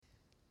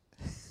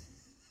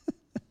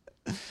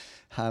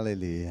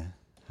Hallelujah.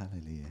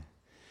 Hallelujah.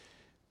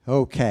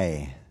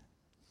 Okay.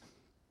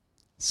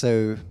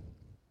 So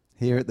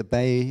here at the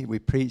Bay, we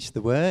preach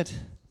the word.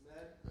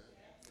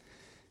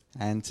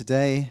 And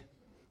today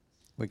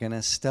we're going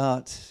to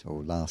start,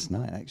 or last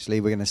night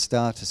actually, we're going to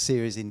start a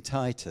series in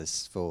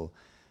Titus for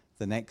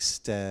the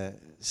next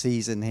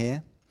season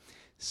here.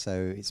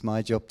 So it's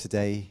my job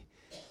today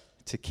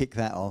to kick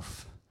that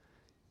off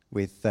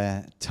with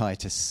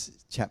Titus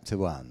chapter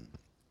 1.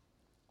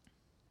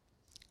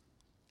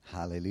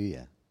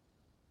 Hallelujah.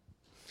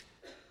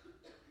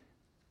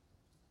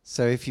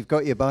 So if you've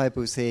got your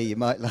Bibles here, you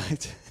might like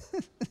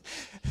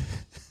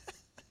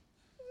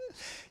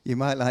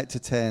to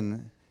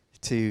turn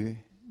to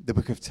the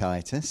book of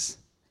Titus.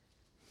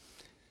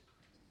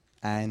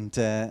 And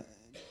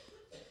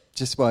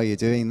just while you're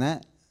doing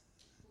that,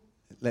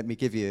 let me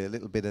give you a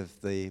little bit of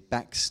the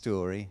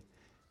backstory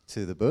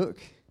to the book.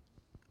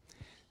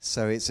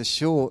 So it's a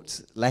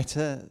short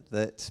letter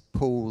that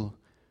Paul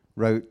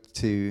wrote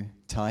to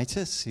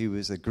Titus, who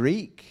was a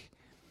Greek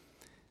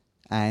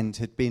and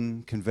had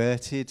been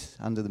converted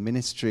under the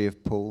ministry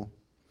of Paul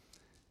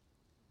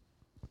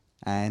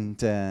and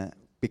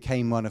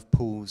became one of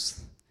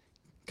Paul's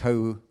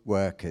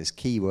co-workers,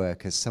 key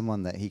workers,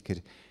 someone that he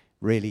could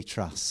really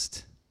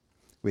trust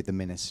with the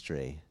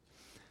ministry.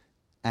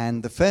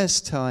 And the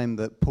first time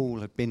that Paul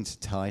had been to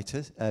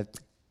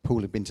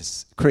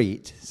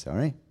Crete,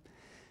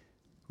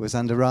 was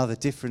under rather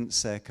different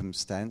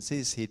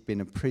circumstances. He'd been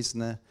a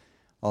prisoner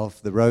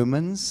of the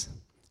Romans,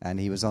 and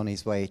he was on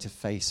his way to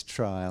face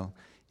trial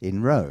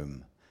in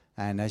Rome.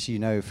 And as you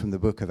know from the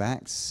book of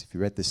Acts, if you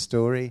read the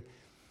story,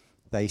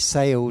 they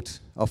sailed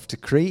off to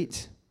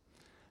Crete,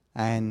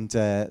 and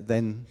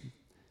then,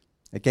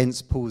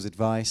 against Paul's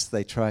advice,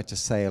 they tried to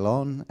sail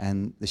on,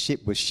 and the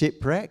ship was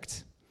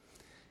shipwrecked,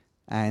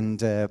 and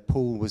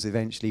Paul was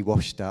eventually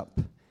washed up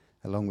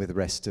along with the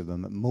rest of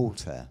them at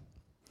Malta.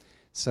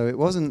 So it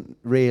wasn't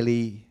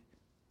really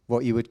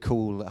what you would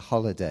call a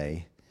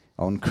holiday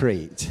on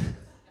Crete.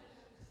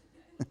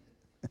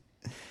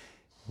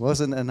 It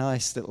wasn't a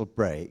nice little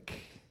break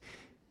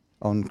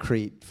on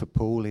Crete for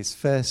Paul. His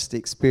first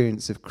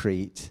experience of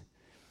Crete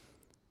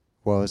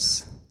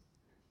was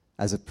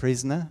as a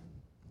prisoner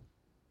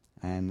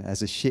and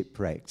as a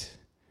shipwrecked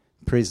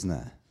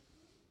prisoner.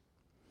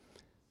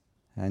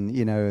 And,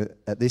 you know,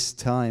 at this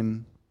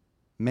time,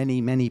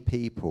 many, many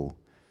people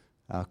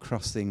are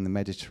crossing the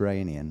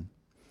Mediterranean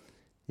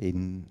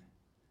in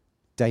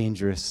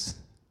dangerous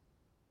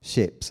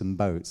ships and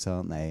boats,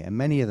 aren't they? And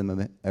many of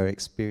them are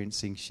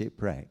experiencing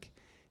shipwreck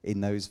in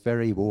those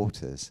very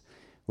waters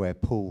where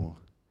Paul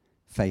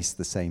faced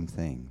the same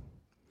thing.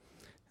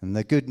 And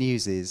the good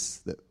news is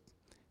that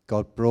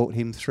God brought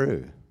him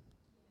through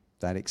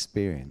that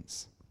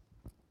experience.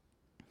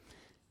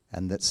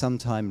 And that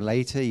sometime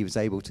later he was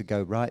able to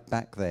go right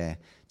back there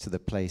to the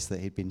place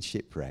that he'd been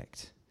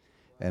shipwrecked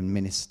and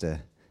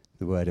minister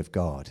the word of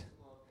God.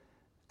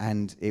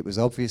 And it was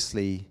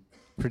obviously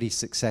pretty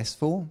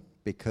successful,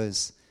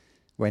 because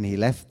when he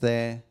left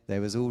there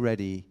was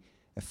already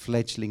a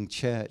fledgling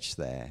church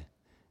there,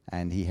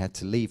 and he had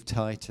to leave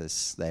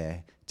Titus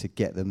there to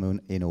get them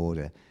in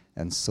order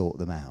and sort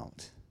them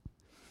out.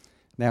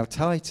 Now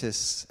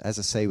Titus, as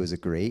I say, was a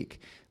Greek,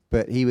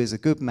 but he was a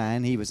good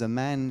man. He was a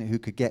man who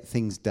could get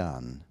things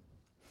done.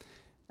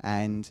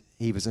 And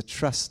he was a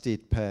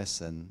trusted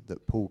person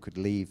that Paul could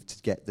leave to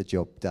get the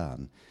job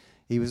done.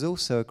 He was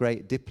also a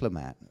great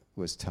diplomat,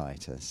 was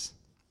Titus.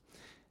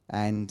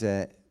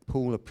 And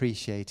Paul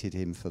appreciated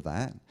him for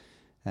that.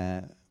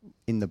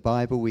 In the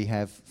Bible, we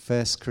have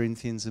 1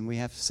 Corinthians and we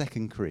have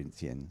 2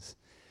 Corinthians.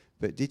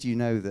 But did you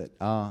know that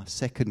our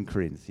 2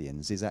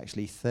 Corinthians is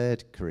actually 3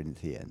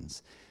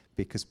 Corinthians?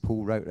 Because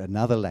Paul wrote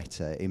another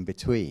letter in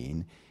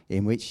between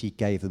in which he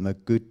gave them a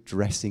good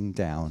dressing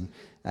down,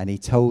 and he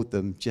told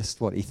them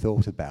just what he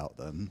thought about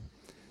them.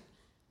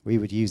 We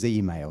would use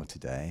email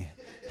today.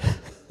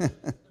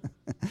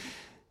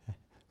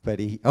 But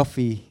he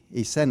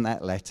sent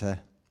that letter,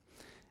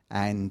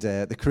 and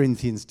the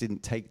Corinthians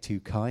didn't take too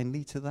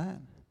kindly to that.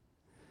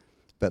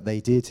 But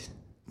they did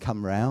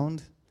come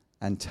round,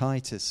 and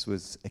Titus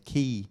was a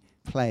key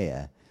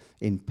player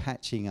in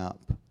patching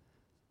up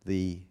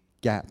the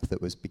gap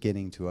that was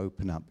beginning to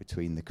open up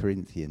between the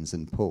Corinthians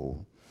and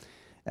Paul.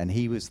 And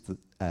he was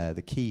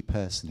the key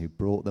person who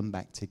brought them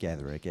back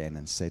together again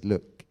and said,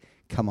 look,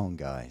 come on,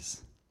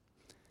 guys.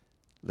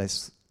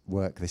 Let's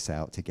work this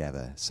out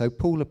together. So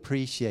Paul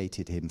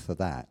appreciated him for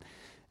that.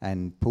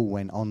 And Paul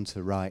went on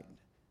to write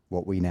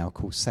what we now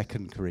call 2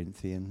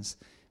 Corinthians,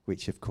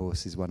 which, of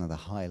course, is one of the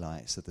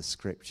highlights of the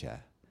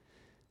scripture.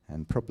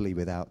 And probably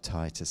without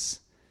Titus,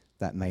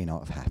 that may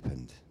not have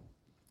happened.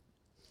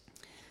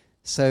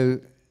 So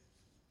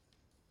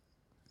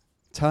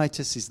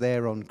Titus is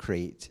there on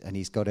Crete, and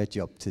he's got a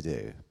job to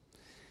do.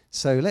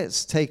 So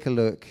let's take a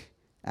look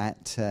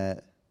at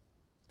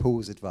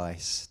Paul's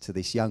advice to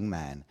this young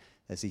man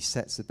as he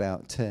sets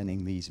about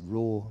turning these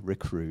raw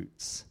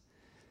recruits,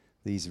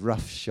 these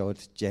roughshod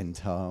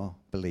Gentile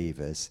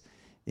believers,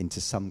 into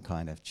some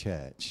kind of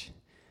church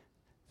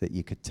that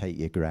you could take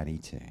your granny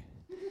to.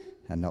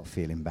 and not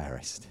feel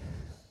embarrassed.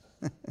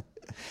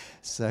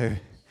 So,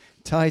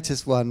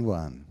 Titus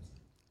 1:1.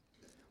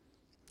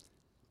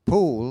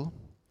 Paul,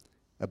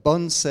 a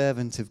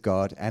bondservant of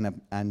God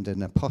and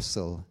an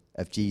apostle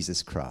of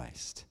Jesus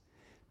Christ.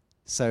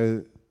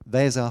 So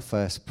there's our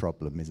first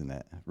problem, isn't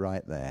it?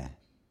 Right there.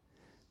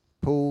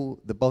 Paul,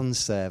 the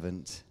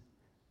bondservant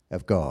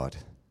of God.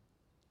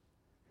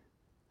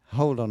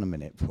 Hold on a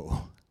minute,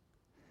 Paul.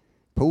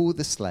 Paul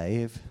the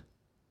slave.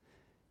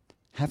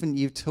 Haven't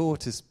you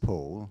taught us,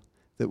 Paul,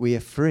 that we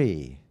are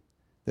free,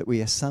 that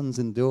we are sons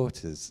and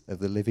daughters of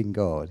the living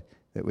God,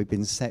 that we've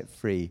been set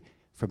free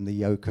from the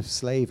yoke of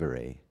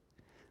slavery?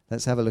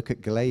 Let's have a look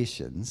at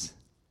Galatians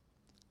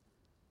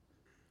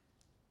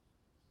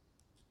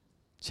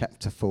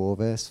chapter 4,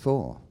 verse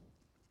 4.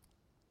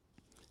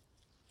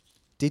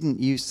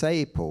 Didn't you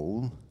say,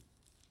 Paul,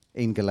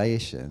 in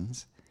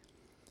Galatians,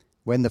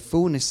 when the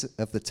fullness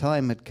of the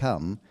time had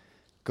come,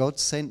 God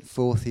sent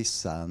forth his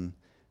Son,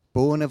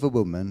 born of a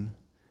woman,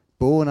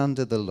 born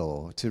under the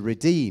law, to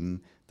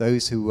redeem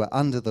those who were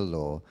under the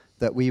law,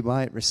 that we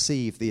might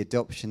receive the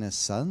adoption as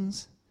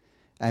sons?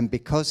 And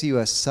because you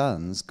are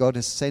sons, God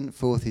has sent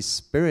forth his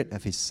Spirit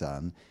of his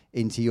Son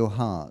into your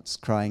hearts,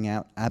 crying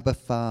out, Abba,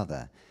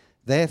 Father.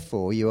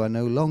 Therefore you are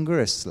no longer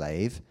a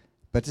slave,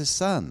 but a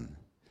son.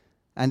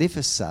 And if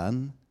a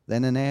son,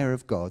 then an heir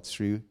of God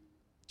through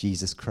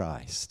Jesus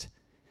Christ.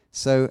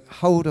 So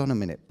hold on a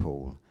minute,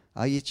 Paul.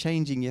 Are you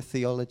changing your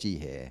theology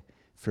here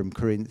from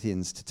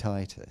Corinthians to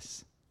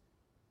Titus?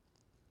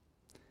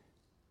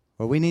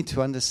 Well, we need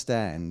to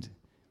understand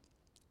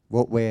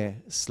what we're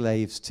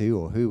slaves to,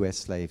 or who we're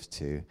slaves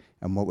to,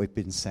 and what we've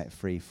been set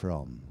free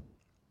from.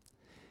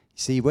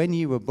 See, when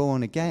you were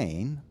born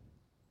again,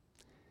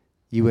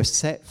 you were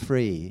set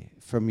free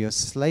from your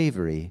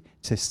slavery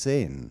to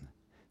sin,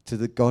 to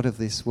the god of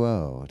this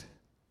world.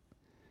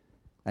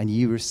 And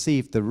you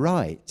received the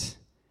right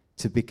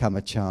to become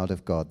a child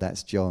of God.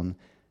 That's John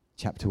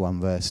chapter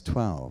 1, verse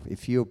 12.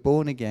 If you're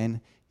born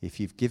again, if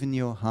you've given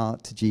your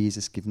heart to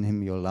Jesus, given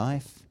him your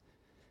life,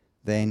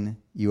 then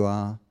you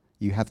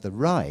have the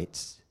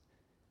right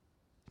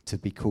to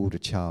be called a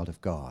child of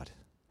God.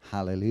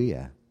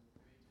 Hallelujah.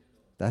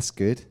 That's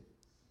good.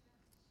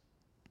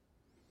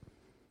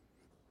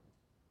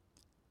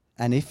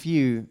 And if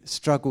you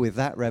struggle with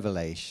that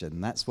revelation,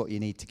 that's what you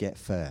need to get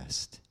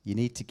first. You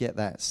need to get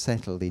that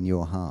settled in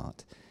your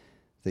heart,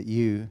 that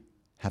you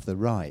have the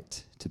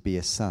right to be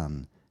a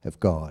son of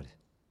God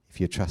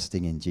if you're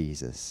trusting in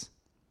Jesus.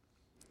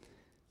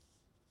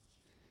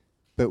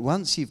 But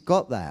once you've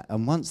got that,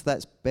 and once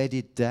that's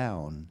bedded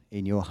down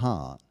in your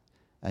heart,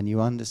 and you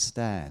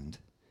understand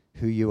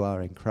who you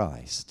are in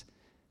Christ,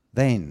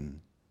 then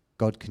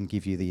God can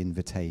give you the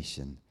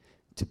invitation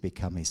to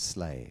become his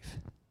slave.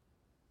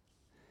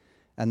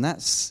 And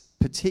that's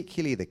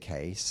particularly the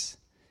case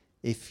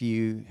if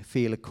you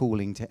feel a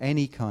calling to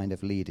any kind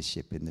of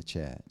leadership in the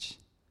church.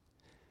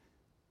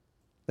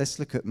 Let's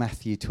look at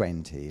Matthew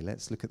 20.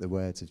 Let's look at the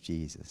words of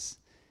Jesus.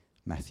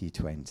 Matthew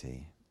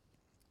 20.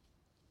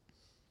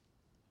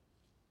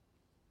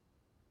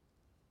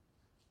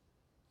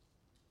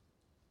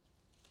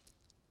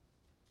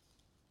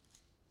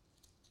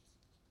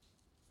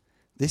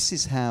 This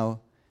is how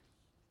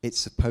it's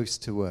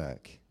supposed to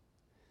work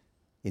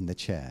in the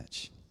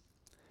church.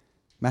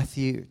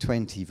 Matthew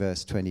 20,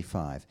 verse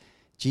 25.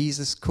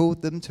 Jesus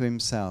called them to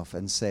himself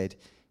and said,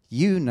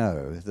 You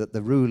know that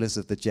the rulers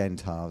of the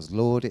Gentiles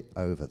lord it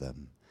over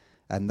them,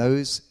 and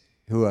those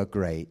who are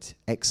great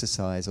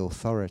exercise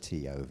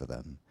authority over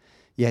them.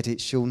 Yet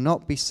it shall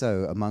not be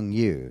so among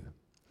you.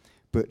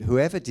 But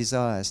whoever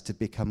desires to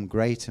become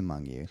great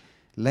among you,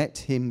 let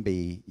him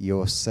be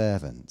your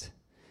servant.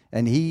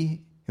 And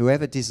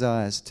whoever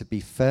desires to be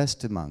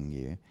first among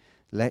you,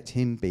 let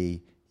him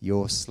be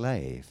your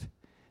slave.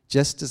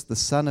 Just as the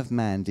Son of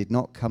Man did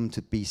not come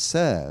to be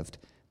served,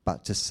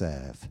 but to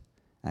serve,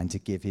 and to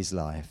give his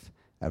life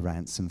a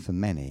ransom for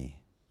many.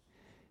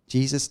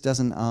 Jesus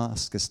doesn't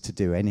ask us to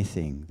do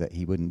anything that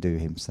he wouldn't do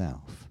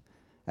himself.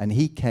 And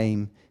he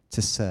came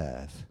to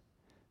serve.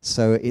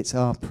 So it's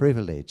our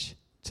privilege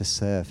to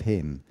serve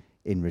him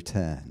in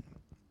return.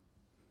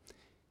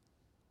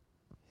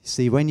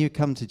 See, when you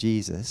come to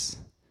Jesus,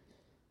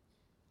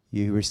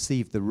 you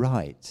receive the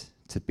right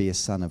to be a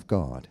son of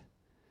God.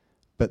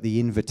 But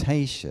the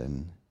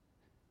invitation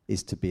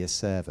is to be a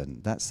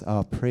servant. That's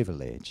our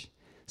privilege.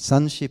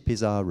 Sonship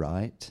is our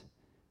right.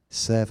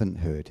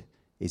 Servanthood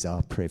is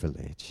our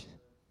privilege.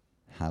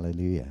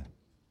 Hallelujah.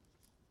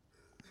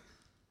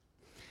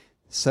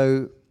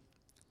 So,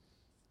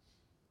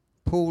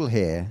 Paul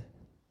here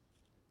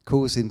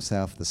calls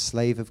himself the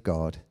slave of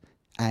God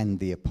and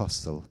the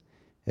apostle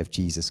of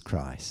Jesus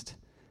Christ.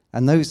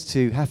 And those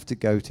two have to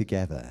go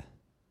together.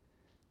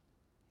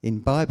 In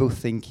Bible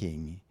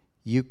thinking,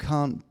 you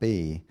can't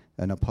be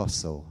an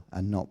apostle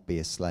and not be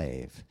a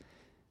slave,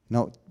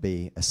 not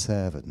be a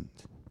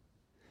servant,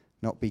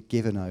 not be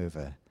given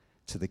over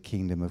to the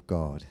kingdom of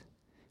God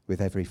with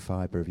every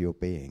fibre of your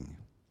being.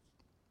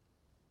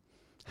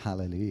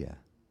 Hallelujah.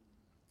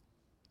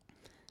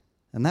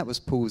 And that was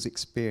Paul's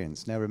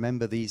experience. Now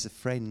remember, these are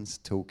friends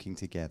talking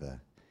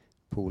together,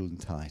 Paul and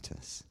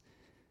Titus.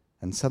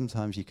 And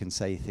sometimes you can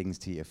say things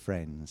to your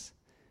friends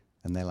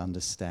and they'll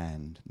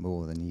understand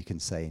more than you can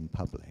say in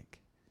public.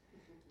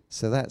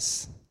 So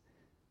that's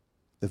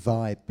the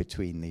vibe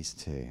between these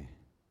two.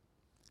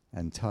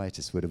 And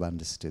Titus would have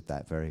understood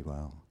that very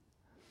well.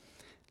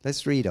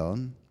 Let's read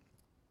on.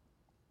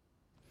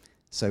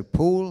 So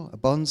Paul, a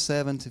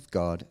bondservant of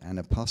God and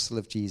apostle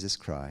of Jesus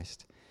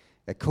Christ,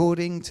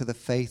 according to the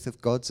faith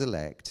of God's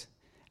elect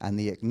and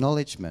the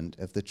acknowledgement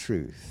of the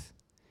truth,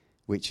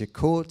 which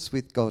accords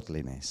with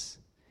godliness,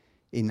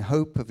 in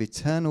hope of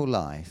eternal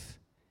life,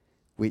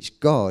 which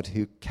God,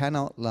 who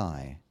cannot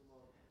lie,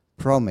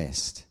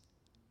 promised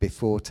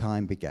before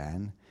time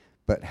began,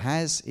 but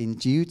has in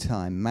due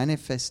time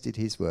manifested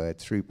his word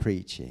through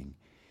preaching,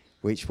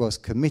 which was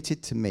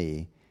committed to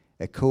me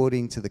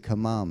according to the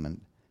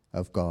commandment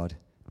of God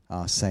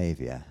our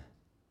Saviour.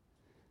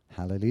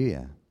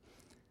 Hallelujah.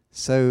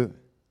 So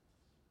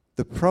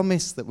the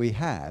promise that we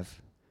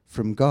have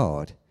from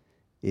God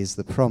is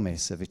the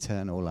promise of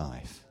eternal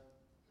life.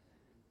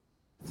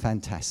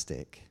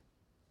 Fantastic.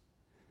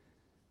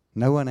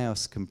 No one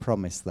else can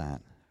promise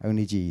that,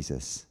 only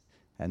Jesus.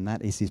 And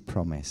that is his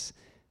promise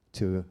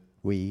to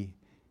we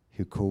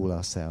who call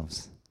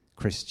ourselves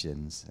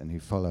Christians and who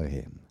follow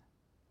him.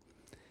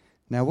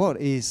 Now,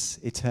 what is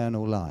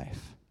eternal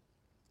life?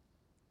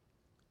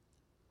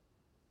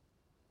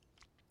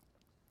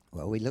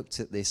 Well, we looked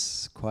at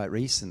this quite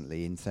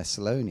recently in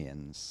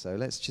Thessalonians, so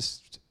let's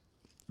just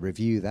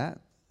review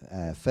that.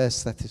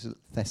 1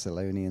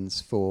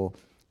 Thessalonians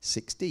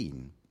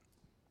 4:16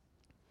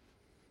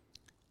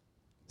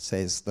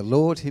 says, "The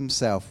Lord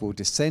himself will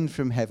descend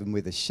from heaven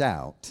with a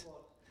shout,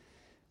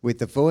 with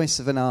the voice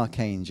of an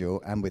archangel,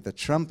 and with the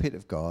trumpet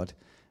of God,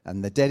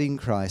 and the dead in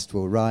Christ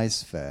will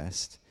rise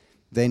first.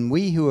 Then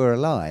we who are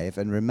alive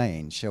and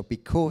remain shall be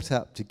caught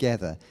up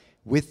together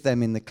with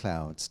them in the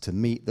clouds to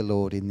meet the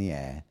Lord in the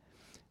air,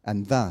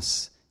 and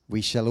thus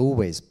we shall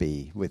always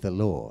be with the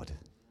Lord.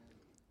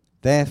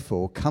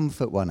 Therefore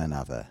comfort one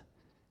another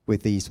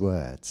with these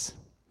words.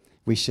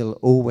 We shall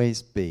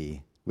always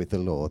be with the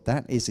Lord."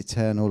 That is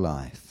eternal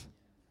life.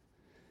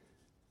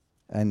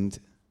 And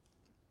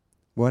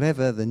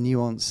whatever the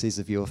nuances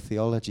of your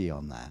theology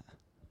on that,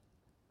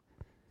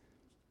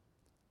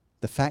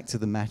 the fact of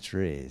the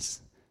matter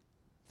is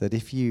that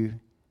if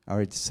you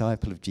are a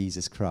disciple of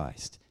Jesus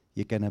Christ,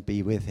 you're going to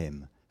be with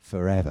him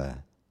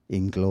forever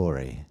in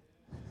glory.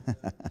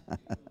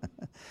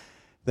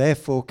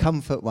 Therefore,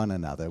 comfort one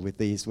another with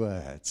these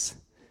words.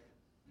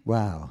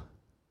 Wow.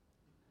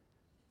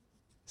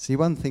 See,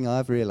 one thing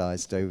I've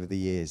realized over the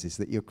years is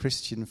that your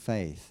Christian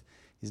faith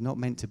is not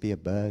meant to be a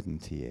burden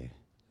to you.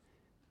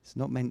 It's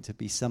not meant to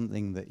be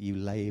something that you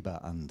labor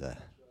under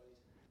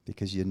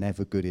because you're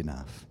never good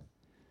enough.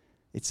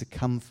 It's a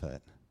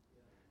comfort.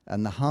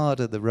 And the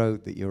harder the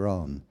road that you're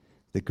on,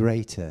 the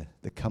greater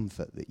the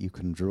comfort that you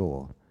can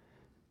draw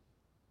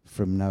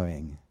from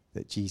knowing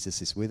that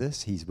Jesus is with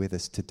us. He's with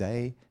us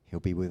today. He'll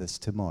be with us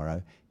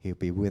tomorrow. He'll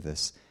be with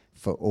us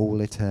for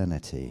all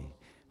eternity.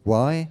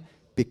 Why?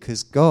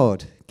 Because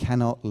God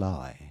cannot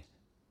lie.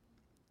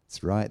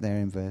 It's right there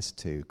in verse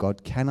 2.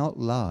 God cannot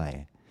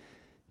lie.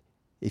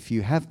 If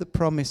you have the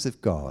promise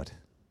of God,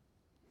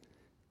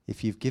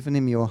 if you've given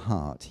him your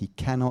heart, he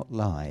cannot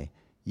lie.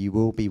 You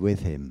will be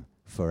with him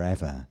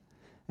forever.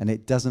 And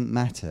it doesn't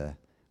matter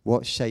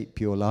what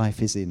shape your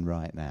life is in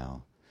right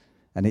now.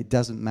 And it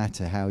doesn't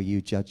matter how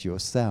you judge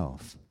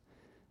yourself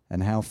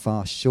and how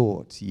far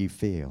short you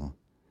feel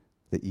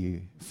that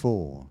you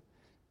fall.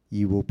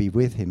 You will be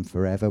with him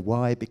forever.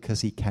 Why?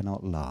 Because he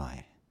cannot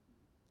lie.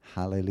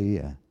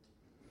 Hallelujah.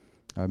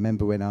 I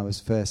remember when I was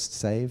first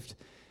saved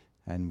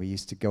and we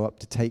used to go up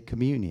to take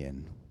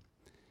communion.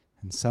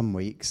 And some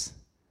weeks,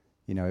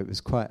 it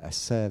was quite a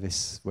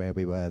service where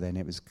we were then.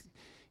 It was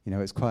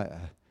quite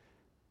a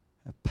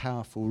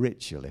powerful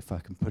ritual, if I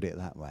can put it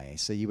that way.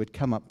 So you would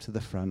come up to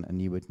the front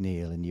and you would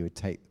kneel and you would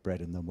take the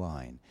bread and the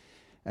wine.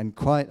 And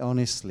quite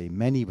honestly,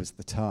 many was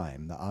the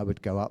time that I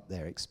would go up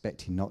there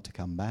expecting not to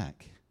come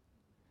back.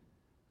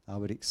 I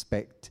would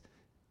expect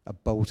a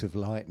bolt of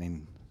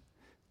lightning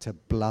to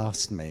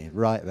blast me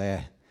right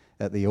there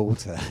at the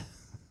altar.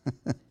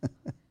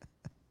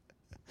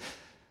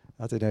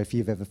 I don't know if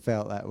you've ever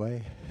felt that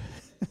way.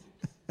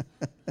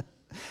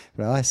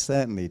 But I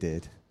certainly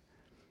did.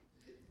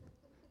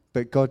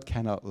 But God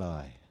cannot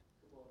lie.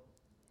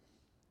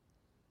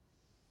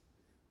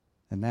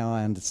 And now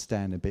I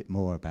understand a bit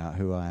more about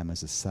who I am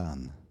as a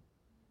son.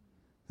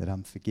 That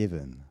I'm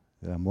forgiven.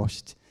 That I'm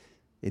washed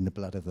in the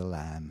blood of the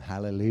Lamb.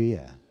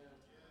 Hallelujah.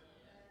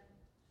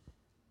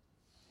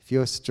 If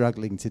you're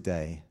struggling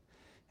today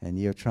and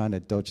you're trying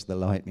to dodge the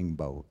lightning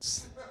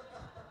bolts,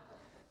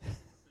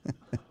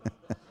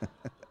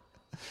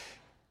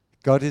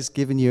 God has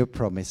given you a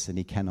promise and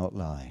he cannot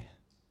lie.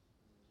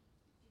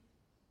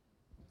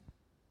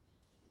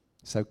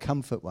 So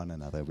comfort one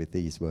another with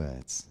these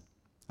words.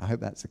 I hope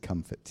that's a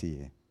comfort to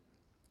you.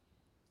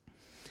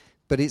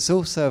 But it's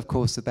also, of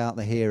course, about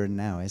the here and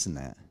now, isn't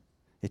it?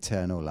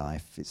 eternal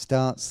life. It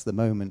starts the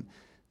moment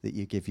that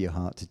you give your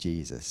heart to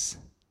Jesus.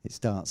 It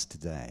starts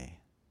today,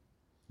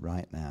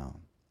 right now.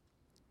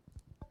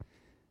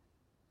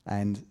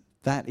 And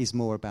that is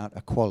more about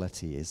a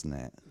quality, isn't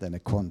it, than a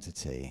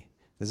quantity.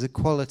 There's a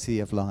quality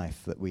of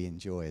life that we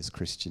enjoy as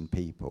Christian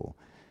people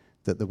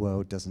that the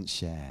world doesn't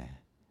share.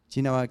 Do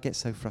you know, I get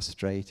so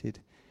frustrated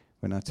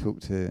when I talk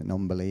to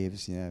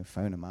non-believers,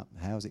 phone them up.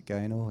 How's it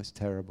going? Oh, it's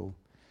terrible.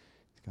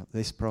 It's got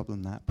this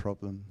problem, that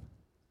problem,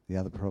 the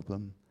other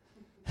problem.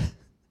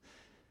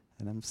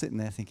 And I'm sitting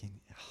there thinking,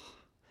 oh,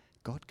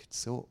 God could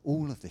sort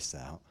all of this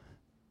out.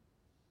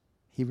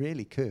 He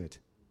really could.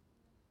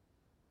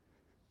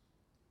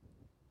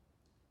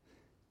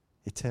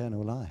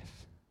 Eternal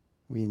life.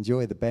 We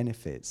enjoy the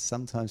benefits.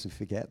 Sometimes we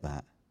forget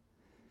that.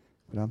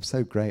 But I'm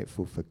so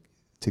grateful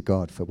to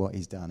God for what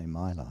he's done in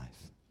my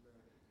life.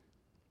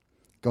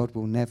 God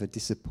will never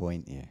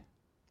disappoint you.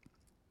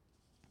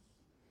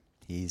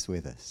 He is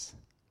with us.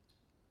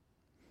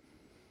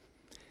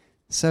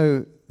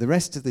 So the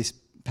rest of this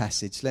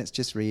passage, let's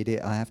just read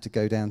it. I have to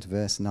go down to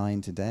verse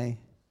 9 today.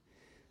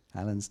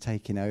 Alan's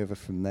taking over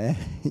from there.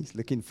 He's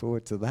looking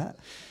forward to that.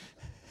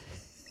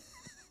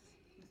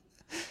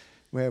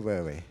 Where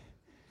were we?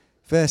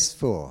 Verse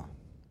 4.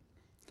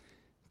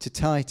 To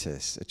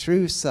Titus, a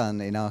true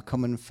son in our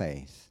common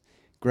faith,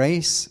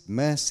 grace,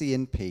 mercy,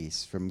 and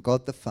peace from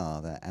God the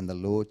Father and the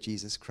Lord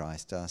Jesus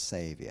Christ our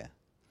Saviour.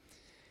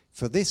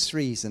 For this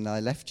reason I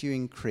left you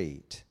in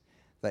Crete,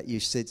 that you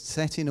should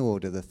set in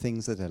order the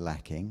things that are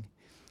lacking,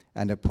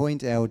 and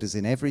appoint elders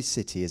in every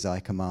city as I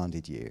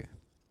commanded you.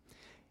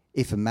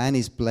 If a man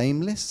is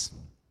blameless,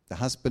 the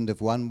husband of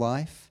one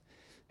wife,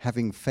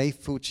 having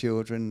faithful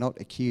children,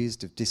 not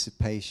accused of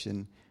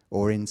dissipation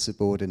or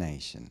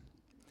insubordination.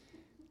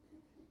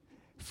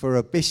 For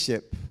a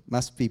bishop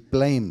must be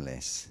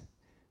blameless,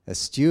 a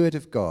steward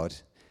of God,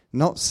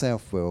 not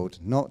self-willed,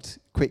 not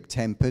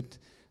quick-tempered,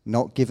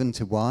 not given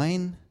to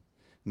wine,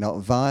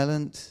 not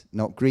violent,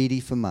 not greedy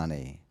for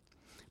money,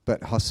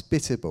 but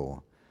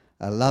hospitable,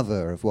 a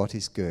lover of what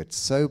is good,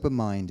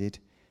 sober-minded,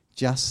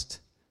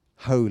 just,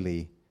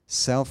 holy,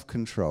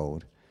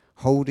 self-controlled,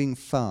 holding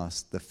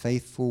fast the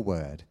faithful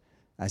word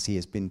as he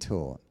has been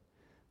taught,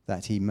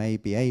 that he may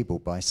be able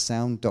by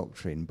sound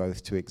doctrine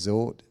both to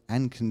exhort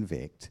and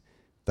convict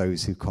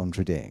those who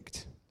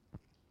contradict.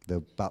 The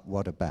but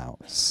what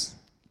abouts.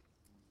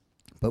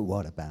 But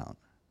what about?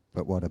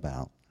 But what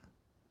about?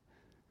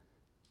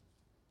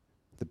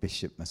 The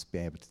bishop must be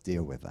able to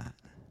deal with that.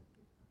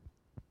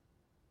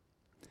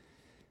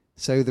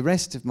 So the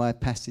rest of my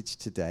passage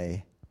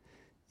today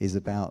is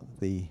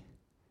about the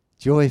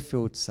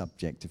joy-filled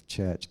subject of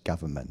church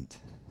government.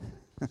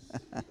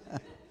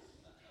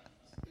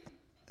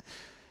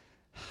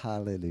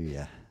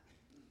 Hallelujah.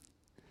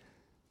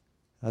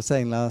 I was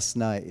saying last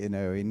night,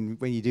 when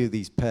you do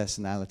these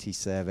personality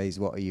surveys,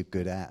 what are you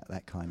good at,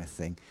 that kind of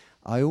thing,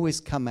 I always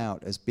come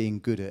out as being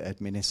good at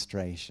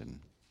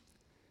administration.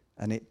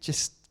 And it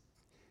just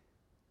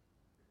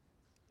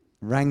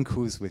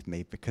rankles with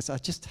me because I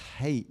just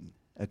hate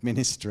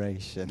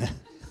administration.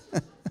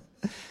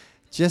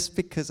 Just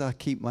because I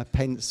keep my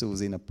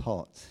pencils in a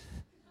pot.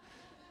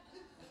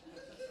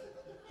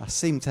 I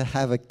seem to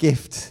have a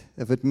gift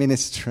of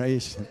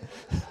administration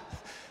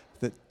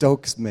that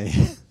dogs me.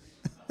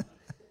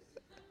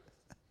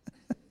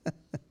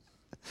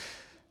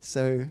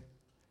 So,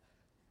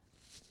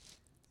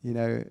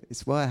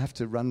 it's why I have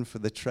to run for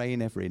the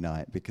train every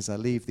night, because I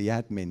leave the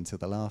admin to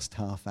the last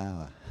half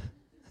hour.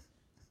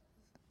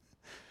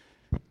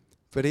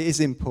 But it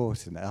is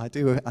important. I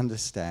do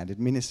understand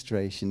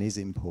administration is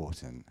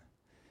important.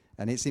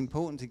 And it's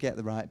important to get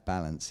the right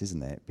balance,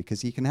 isn't it?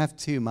 Because you can have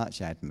too much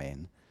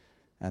admin,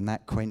 and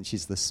that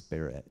quenches the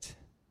spirit.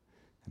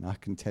 And I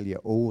can tell you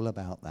all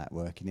about that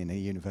working in a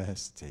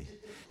university.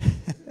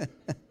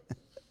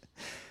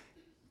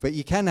 But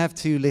you can have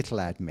too little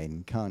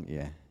admin, can't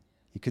you?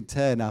 You can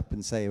turn up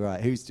and say, right,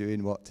 who's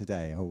doing what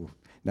today? Oh,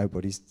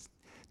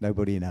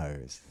 nobody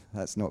knows.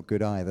 That's not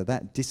good either.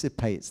 That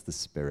dissipates the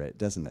spirit,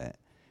 doesn't it?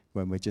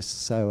 When we're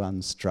just so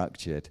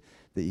unstructured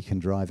that you can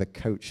drive a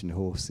coach and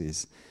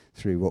horses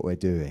through what we're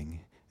doing.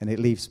 And it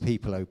leaves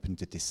people open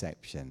to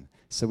deception.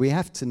 So we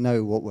have to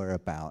know what we're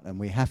about, and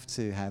we have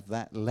to have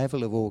that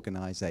level of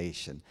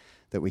organization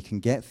that we can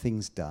get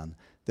things done,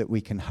 that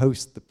we can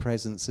host the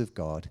presence of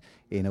God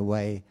in a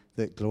way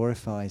that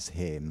glorifies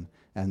him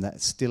and that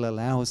still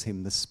allows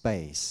him the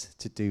space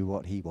to do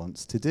what he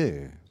wants to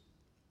do.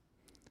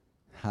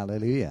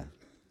 Hallelujah.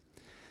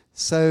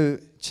 So,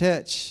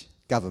 church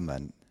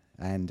government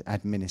and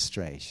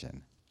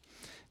administration.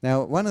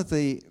 Now, one of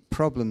the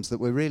problems that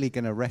we're really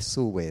going to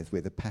wrestle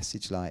with a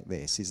passage like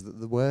this is that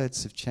the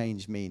words have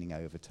changed meaning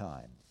over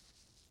time.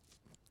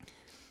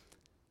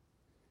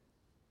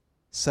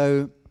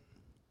 So,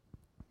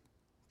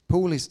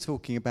 Paul is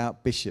talking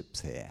about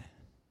bishops here.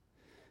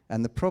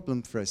 And the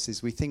problem for us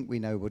is we think we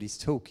know what he's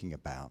talking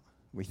about.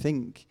 We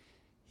think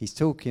he's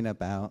talking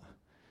about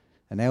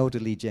an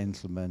elderly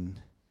gentleman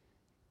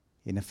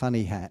in a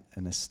funny hat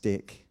and a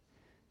stick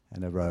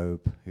and a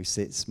robe who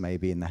sits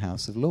maybe in the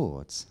House of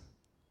Lords.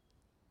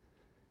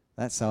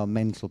 That's our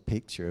mental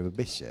picture of a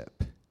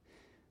bishop.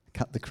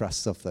 Cut the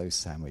crusts off those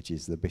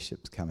sandwiches. The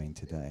bishop's coming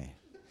today.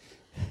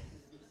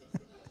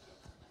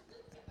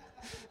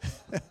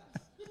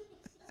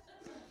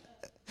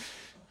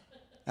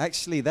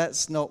 Actually,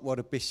 that's not what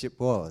a bishop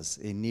was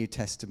in New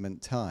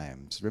Testament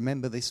times.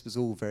 Remember, this was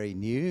all very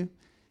new.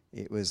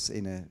 It was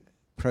in a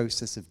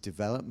process of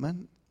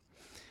development.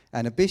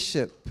 And a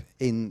bishop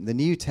in the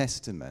New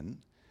Testament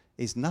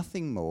is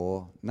nothing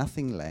more,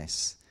 nothing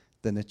less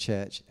than a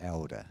church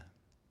elder.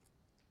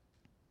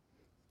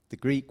 The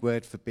Greek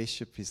word for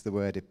bishop is the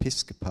word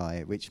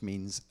episkopai, which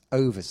means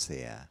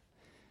overseer.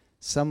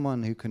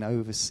 Someone who can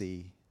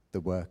oversee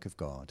the work of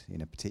God in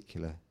a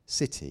particular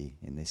city,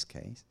 in this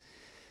case.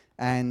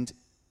 And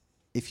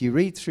if you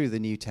read through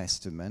the New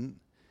Testament,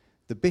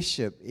 the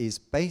bishop is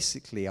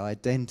basically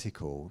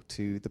identical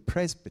to the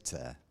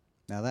presbyter.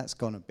 Now that's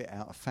gone a bit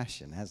out of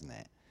fashion, hasn't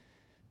it?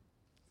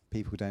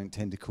 People don't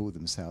tend to call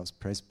themselves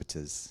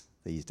presbyters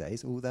these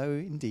days, although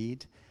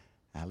indeed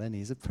Alan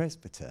is a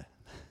presbyter.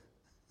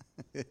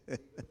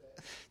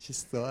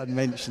 Just thought I'd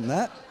mention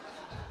that.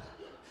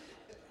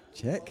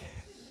 Check.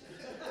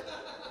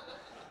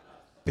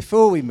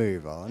 Before we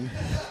move on,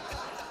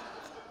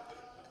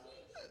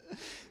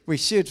 we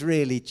should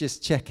really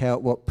just check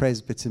out what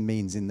presbyter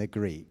means in the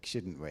Greek,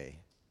 shouldn't we?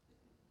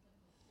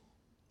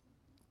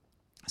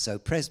 So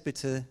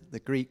presbyter, the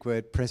Greek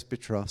word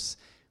presbyteros,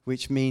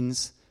 which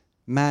means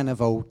man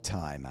of old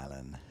time,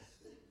 Alan.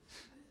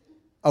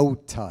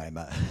 Old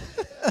timer.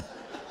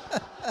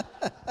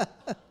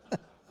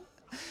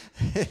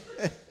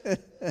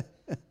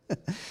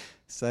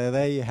 So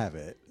there you have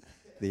it.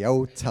 The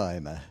old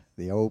timer,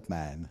 the old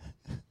man.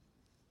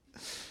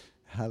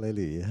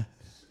 Hallelujah.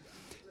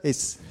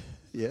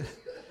 Yeah.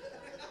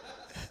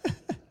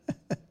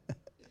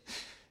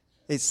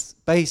 It's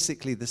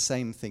basically the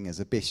same thing as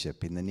a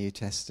bishop in the New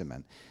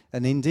Testament.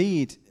 And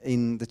indeed,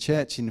 in the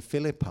church in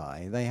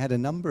Philippi, they had a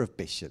number of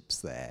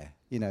bishops there.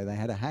 You know, they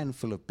had a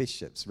handful of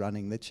bishops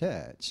running the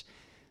church.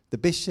 The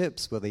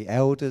bishops were the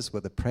elders, were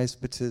the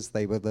presbyters.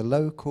 They were the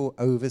local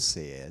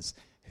overseers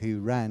who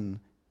ran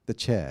the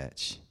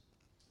church,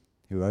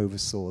 who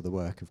oversaw the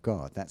work of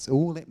God. That's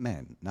all it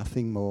meant.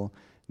 Nothing more,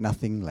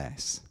 nothing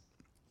less.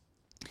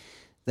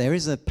 There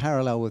is a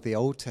parallel with the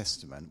Old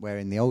Testament, where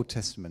in the Old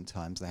Testament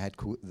times they had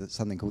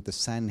something called the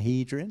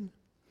Sanhedrin,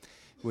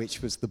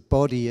 which was the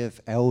body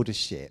of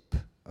eldership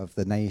of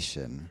the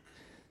nation.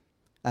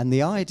 And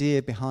the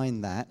idea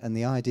behind that, and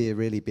the idea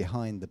really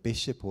behind the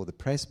bishop or the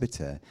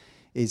presbyter,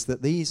 is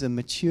that these are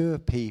mature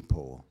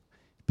people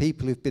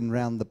who've been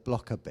round the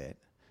block a bit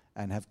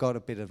and have got a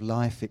bit of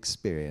life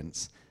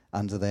experience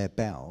under their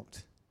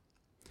belt.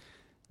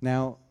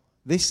 Now,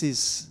 this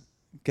is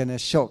going to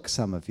shock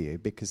some of you,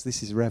 because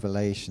this is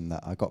revelation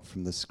that I got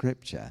from the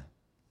scripture.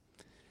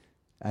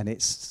 And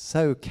it's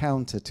so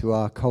counter to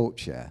our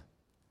culture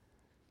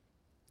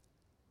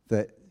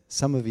that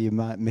some of you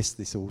might miss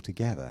this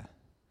altogether.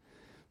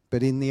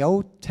 But in the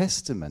Old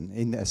Testament,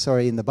 in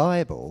the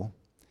Bible,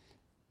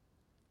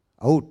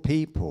 old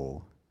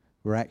people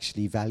were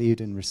actually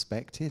valued and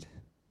respected.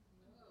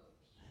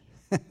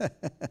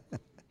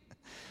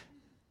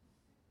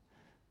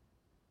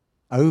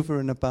 Over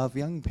and above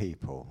young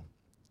people.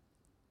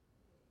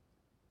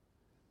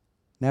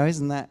 Now,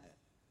 isn't that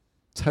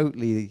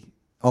totally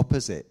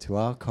opposite to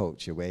our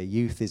culture, where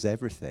youth is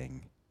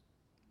everything?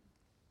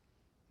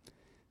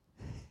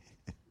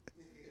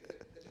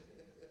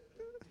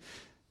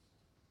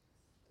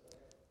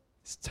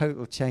 It's a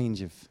total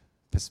change of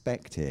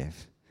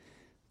perspective.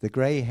 The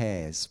grey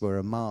hairs were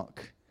a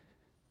mark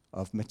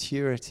of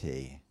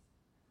maturity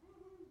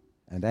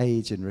and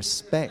age and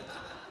respect.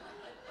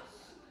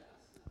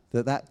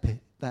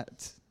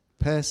 that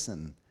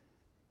person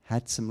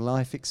had some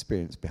life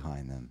experience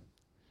behind them.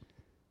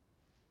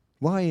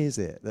 Why is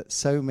it that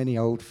so many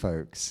old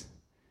folks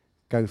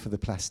go for the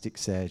plastic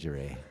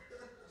surgery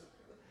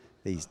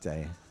these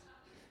days?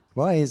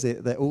 Why is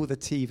it that all the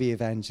TV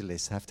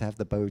evangelists have to have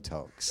the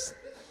Botox?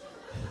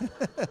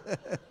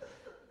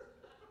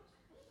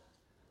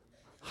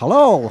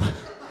 Hello.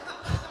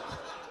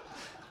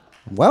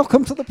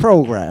 Welcome to the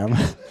program.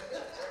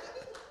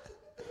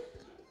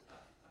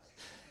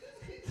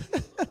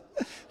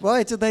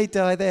 Why do they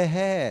dye their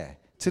hair?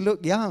 To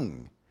look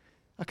young.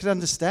 I could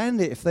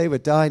understand it if they were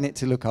dyeing it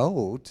to look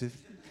old,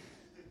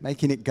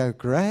 making it go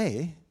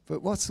grey.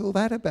 But what's all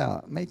that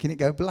about? Making it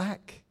go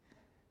black?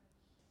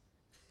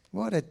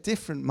 What a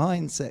different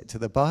mindset to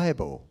the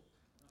Bible,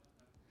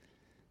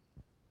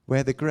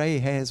 where the grey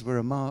hairs were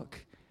a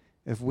mark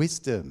of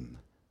wisdom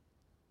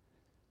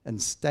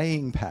and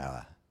staying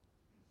power.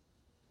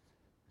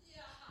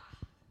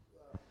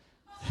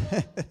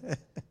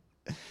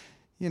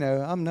 You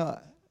know,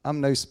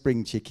 I'm no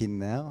spring chicken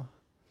now.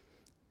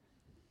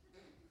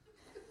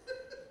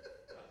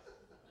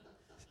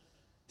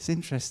 It's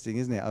interesting,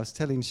 isn't it? I was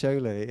telling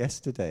Shola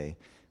yesterday,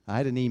 I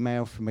had an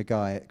email from a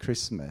guy at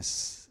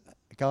Christmas,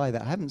 a guy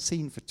that I haven't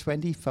seen for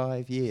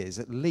 25 years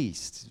at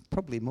least,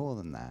 probably more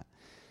than that.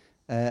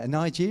 A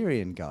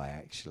Nigerian guy,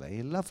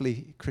 actually, a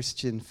lovely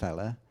Christian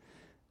fella.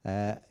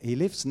 He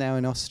lives now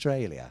in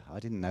Australia. I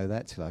didn't know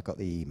that till I got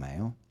the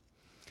email.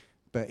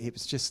 But it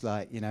was just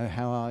like,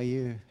 how are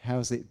you?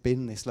 How's it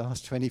been this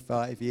last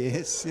 25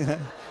 years? And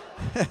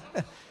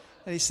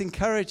it's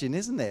encouraging,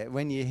 isn't it,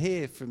 when you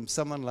hear from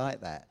someone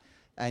like that,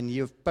 and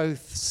you've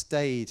both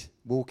stayed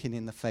walking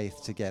in the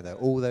faith together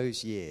all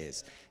those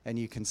years, and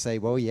you can say,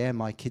 well, yeah,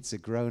 my kids are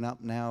grown up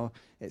now,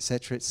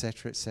 etc.,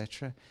 etc.,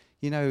 etc.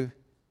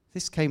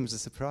 This came as a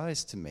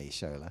surprise to me,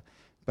 Shola,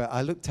 but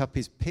I looked up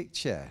his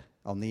picture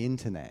on the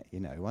internet.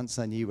 Once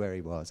I knew where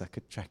he was, I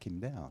could track him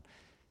down.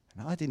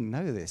 And I didn't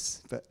know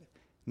this, but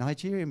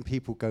Nigerian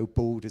people go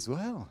bald as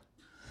well.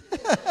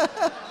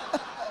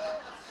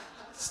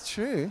 It's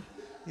true.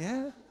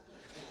 Yeah.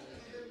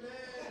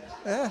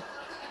 Yeah.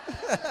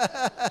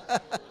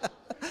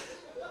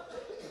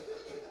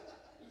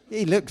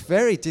 He looked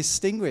very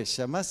distinguished,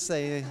 I must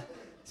say.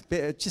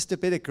 Just a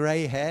bit of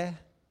grey hair,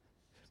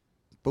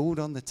 bald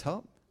on the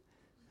top.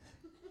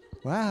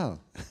 Wow.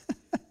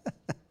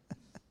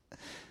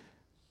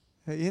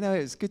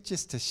 It's good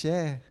just to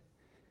share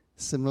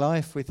some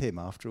life with him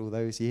after all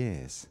those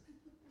years.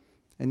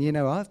 And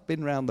I've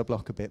been round the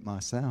block a bit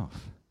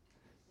myself.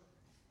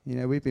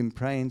 We've been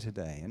praying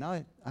today, and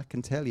I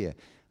can tell you,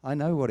 I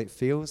know what it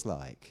feels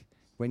like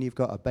when you've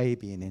got a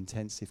baby in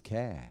intensive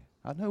care.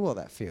 I know what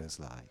that feels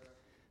like.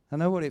 I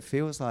know what it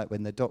feels like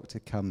when the doctor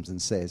comes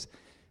and says,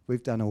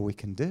 we've done all we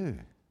can do.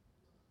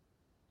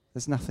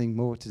 There's nothing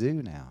more to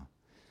do now.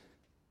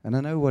 And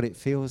I know what it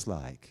feels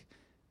like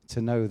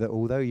to know that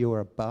although you're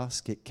a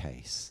basket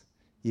case,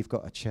 you've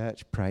got a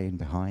church praying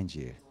behind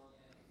you.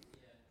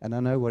 And I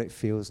know what it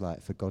feels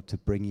like for God to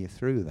bring you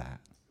through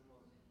that.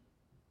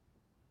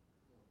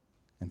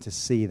 And to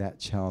see that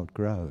child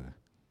grow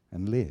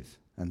and live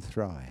and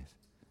thrive.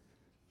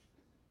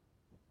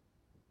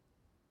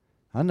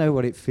 I know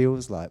what it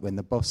feels like when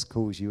the boss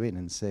calls you in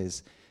and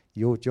says,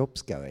 your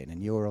job's going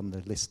and you're on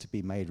the list to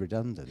be made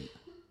redundant.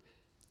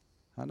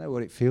 I know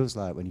what it feels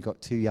like when you've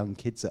got 2 young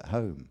kids at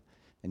home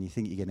and you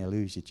think you're going to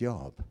lose your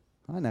job.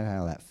 I know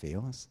how that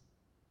feels.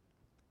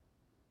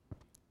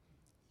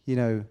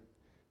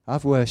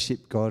 I've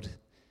worshipped God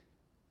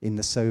in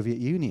the Soviet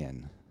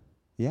Union.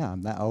 Yeah,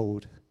 I'm that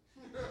old.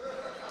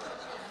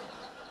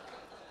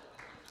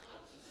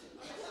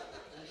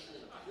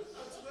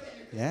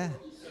 Yeah.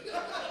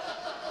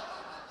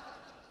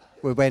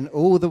 We went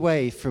all the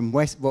way from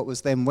what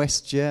was then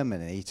West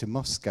Germany to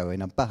Moscow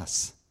in a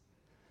bus.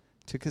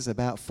 Took us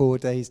about 4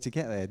 days to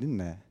get there,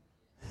 didn't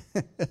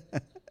it?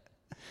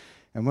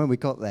 And when we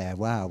got there,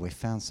 wow, we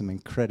found some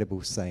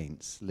incredible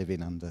saints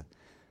living under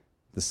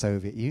the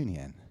Soviet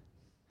Union.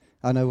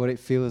 I know what it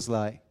feels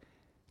like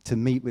to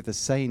meet with the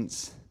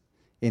saints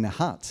in a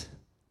hut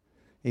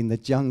in the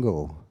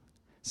jungle,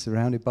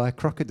 surrounded by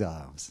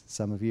crocodiles.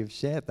 Some of you have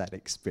shared that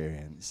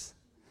experience.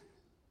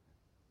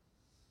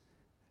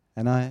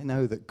 And I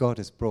know that God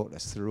has brought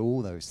us through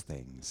all those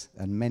things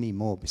and many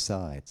more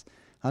besides.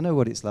 I know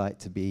what it's like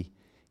to be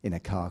in a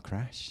car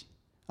crash.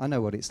 I know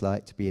what it's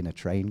like to be in a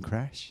train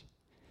crash.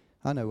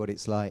 I know what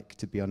it's like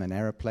to be on an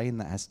aeroplane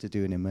that has to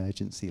do an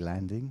emergency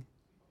landing.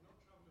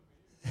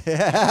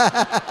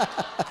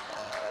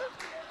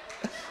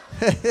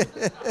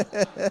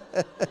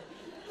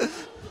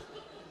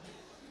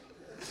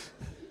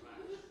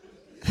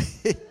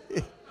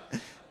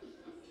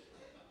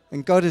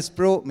 And God has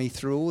brought me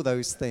through all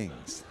those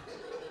things.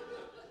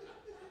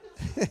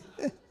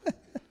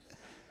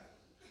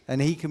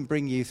 And he can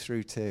bring you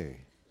through too.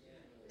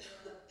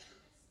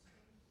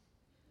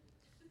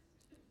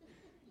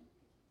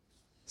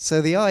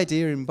 So the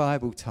idea in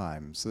Bible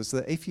times was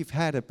that if you've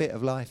had a bit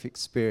of life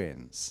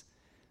experience,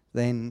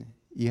 then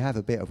you have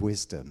a bit of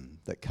wisdom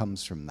that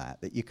comes from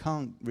that you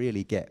can't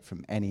really get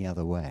from any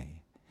other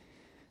way.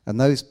 And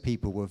those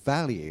people were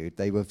valued.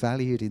 They were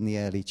valued in the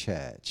early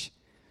church.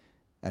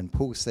 And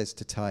Paul says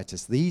to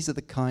Titus, these are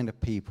the kind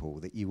of people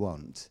that you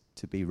want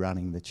to be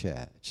running the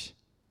church.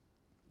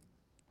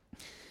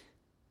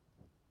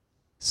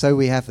 So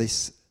we have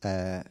this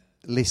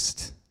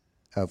list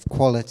of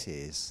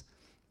qualities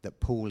that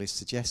Paul is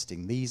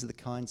suggesting. These are the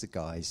kinds of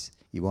guys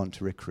you want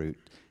to recruit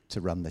to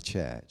run the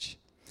church.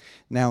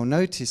 Now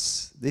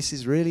notice, this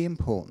is really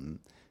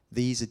important.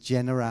 These are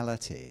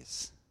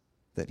generalities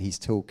that he's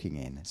talking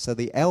in. So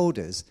the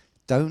elders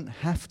don't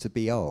have to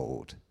be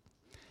old.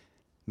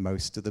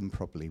 Most of them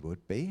probably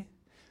would be.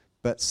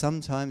 But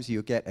sometimes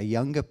you get a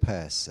younger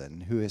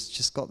person who has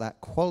just got that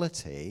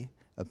quality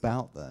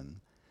about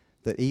them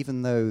that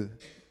even though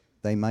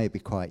they may be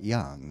quite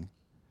young,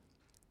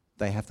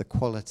 they have the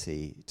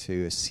quality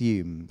to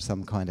assume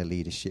some kind of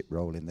leadership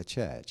role in the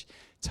church.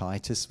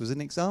 Titus was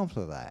an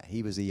example of that.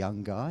 He was a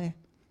young guy,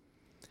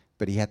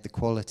 but he had the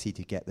quality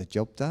to get the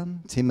job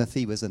done.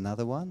 Timothy was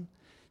another one.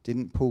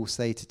 Didn't Paul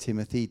say to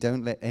Timothy,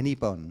 don't let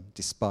anyone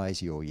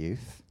despise your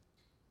youth?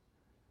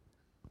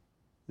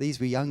 These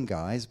were young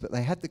guys, but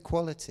they had the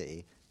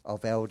quality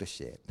of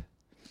eldership.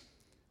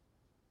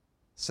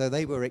 So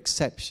they were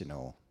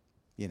exceptional.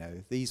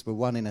 These were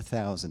 1 in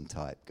 1,000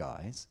 type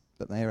guys,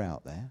 but they're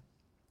out there.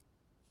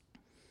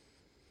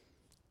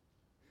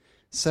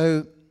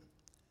 So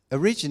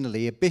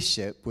originally, a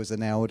bishop was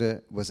an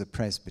elder, was a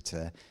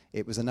presbyter.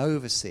 It was an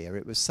overseer.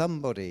 It was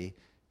somebody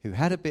who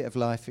had a bit of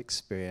life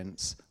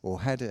experience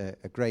or had a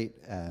great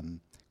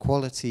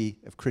quality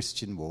of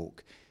Christian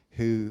walk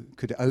who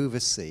could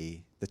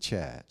oversee the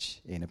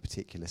church in a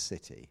particular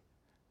city.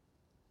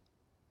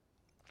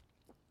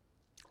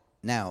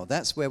 Now,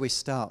 that's where we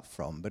start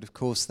from, but of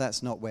course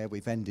that's not where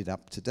we've ended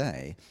up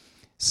today.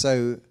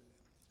 So,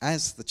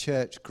 as the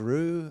church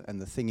grew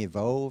and the thing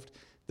evolved,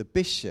 the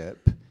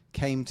bishop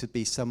came to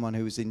be someone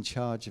who was in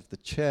charge of the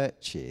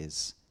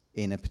churches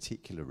in a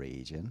particular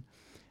region,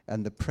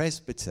 and the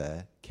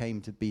presbyter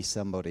came to be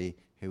somebody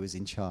who was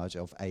in charge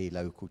of a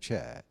local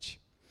church.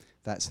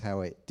 That's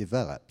how it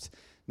developed.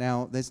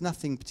 Now, there's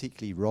nothing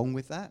particularly wrong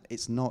with that.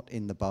 It's not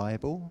in the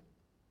Bible,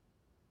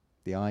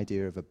 the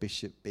idea of a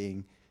bishop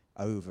being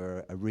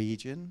over a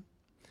region.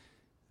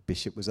 The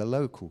bishop was a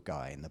local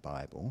guy in the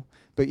Bible.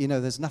 But,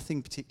 there's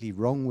nothing particularly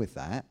wrong with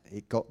that.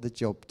 It got the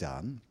job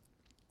done.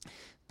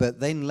 But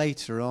then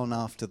later on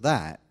after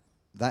that,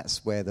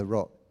 that's where the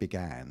rot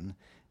began.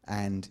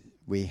 And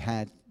we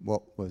had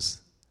what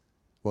is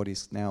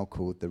now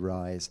called the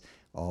rise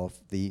of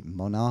the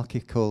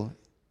monarchical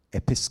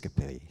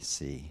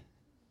episcopacy.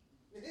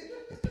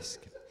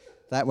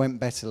 That went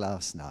better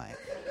last night.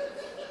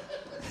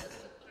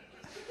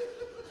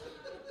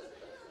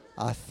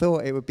 I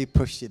thought it would be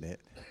pushing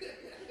it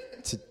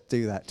to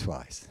do that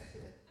twice.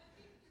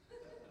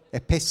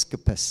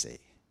 Episcopacy.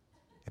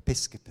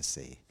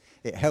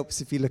 It helps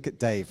if you look at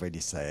Dave when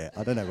you say it.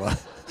 I don't know why.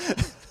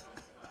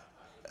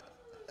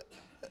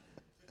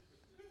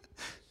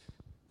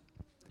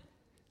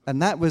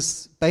 And that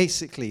was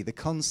basically the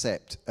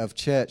concept of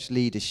church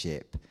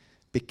leadership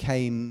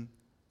became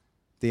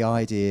the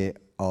idea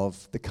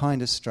of the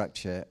kind of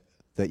structure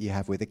that you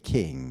have with a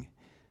king.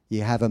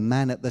 You have a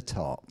man at the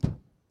top.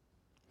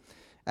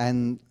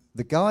 And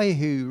the guy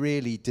who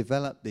really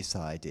developed this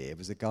idea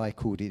was a guy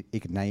called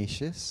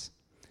Ignatius.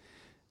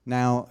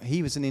 Now,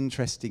 he was an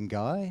interesting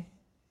guy.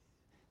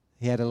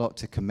 He had a lot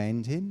to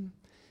commend him.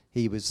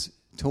 He was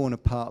torn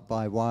apart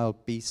by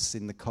wild beasts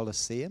in the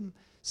Colosseum,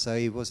 so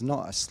he was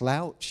not a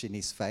slouch in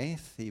his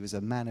faith. He was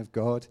a man of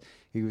God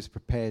who was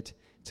prepared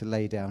to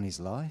lay down his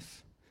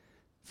life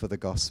for the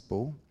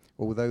gospel,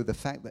 although the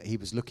fact that he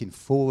was looking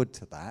forward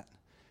to that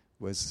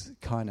was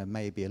kind of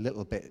maybe a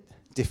little bit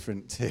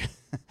different to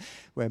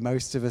where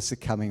most of us are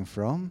coming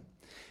from.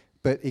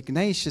 But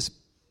Ignatius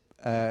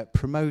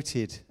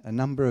promoted a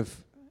number of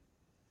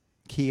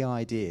key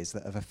ideas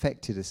that have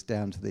affected us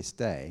down to this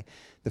day.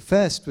 The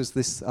first was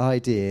this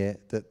idea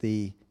that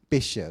the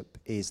bishop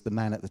is the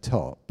man at the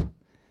top,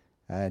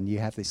 and you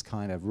have this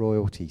kind of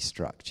royalty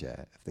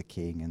structure of the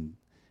king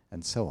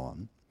and so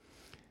on.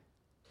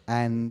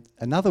 And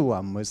another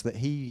one was that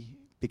he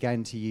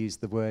began to use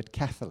the word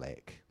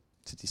Catholic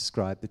to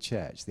describe the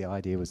church. The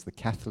idea was the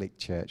Catholic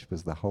Church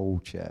was the whole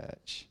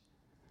church.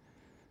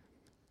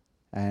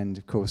 And,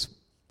 of course,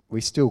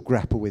 we still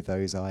grapple with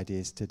those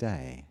ideas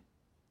today.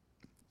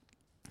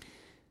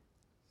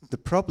 The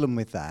problem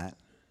with that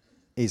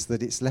is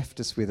that it's left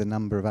us with a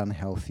number of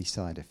unhealthy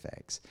side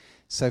effects.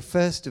 So,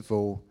 first of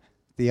all,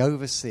 the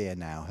overseer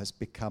now has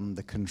become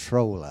the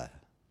controller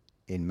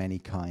in many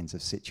kinds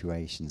of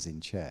situations in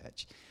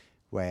church,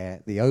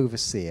 where the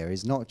overseer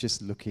is not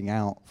just looking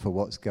out for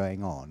what's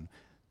going on,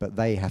 but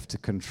they have to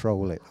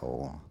control it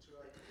all.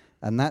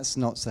 And that's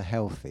not so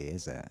healthy,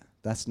 is it?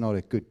 That's not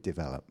a good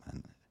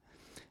development.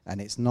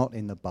 And it's not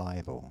in the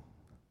Bible.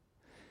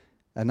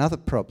 Another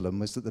problem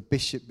was that the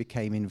bishop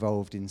became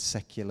involved in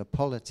secular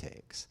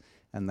politics.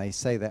 And they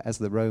say that as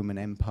the Roman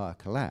Empire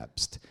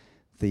collapsed,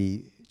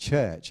 the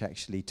church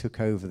actually took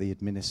over the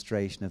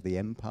administration of the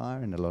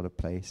empire in a lot of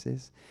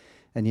places.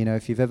 And,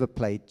 if you've ever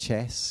played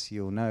chess,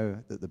 you'll know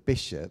that the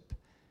bishop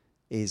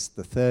is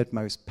the third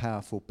most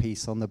powerful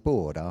piece on the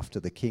board. After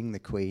the king, the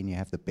queen, you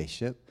have the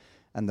bishop.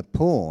 And the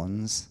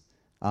pawns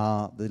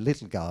are the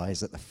little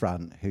guys at the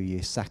front who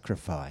you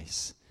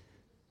sacrifice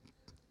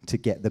to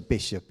get the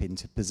bishop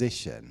into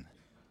position.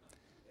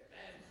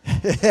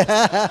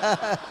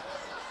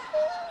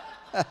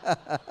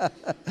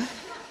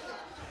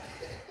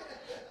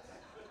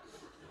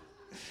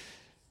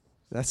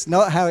 That's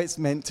not how it's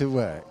meant to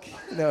work.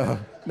 No,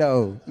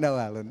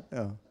 Alan,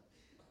 no.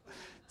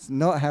 It's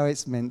not how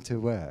it's meant to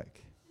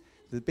work.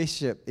 The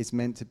bishop is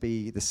meant to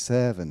be the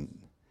servant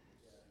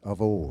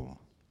of all.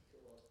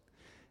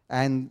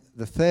 And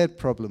the third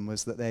problem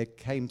was that there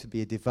came to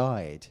be a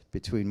divide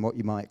between what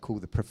you might call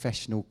the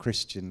professional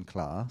Christian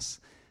class,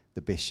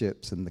 the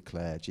bishops and the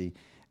clergy,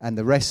 and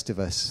the rest of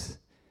us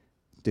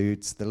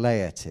dudes, the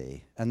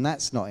laity. And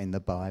that's not in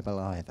the Bible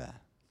either.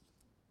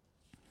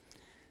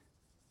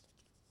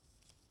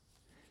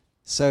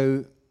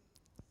 So,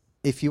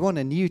 if you want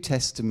a New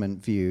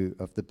Testament view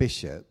of the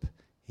bishop,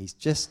 he's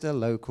just a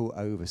local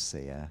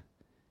overseer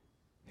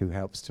who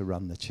helps to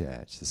run the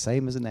church. The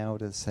same as an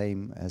elder, the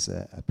same as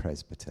a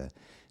presbyter.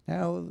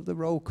 Now, the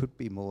role could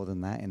be more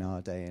than that in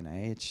our day and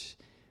age,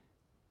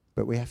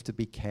 but we have to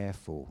be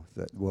careful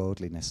that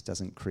worldliness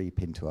doesn't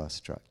creep into our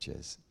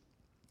structures.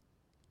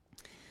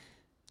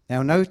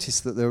 Now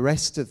notice that the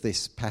rest of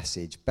this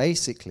passage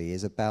basically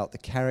is about the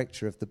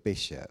character of the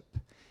bishop.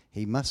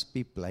 He must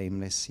be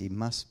blameless, he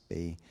must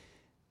be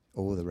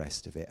all the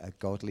rest of it, a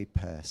godly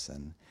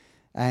person.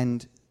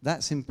 And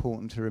that's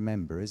important to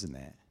remember, isn't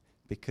it?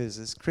 Because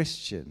as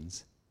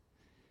Christians,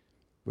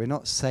 we're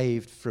not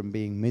saved from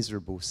being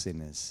miserable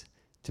sinners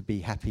to be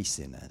happy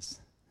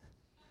sinners.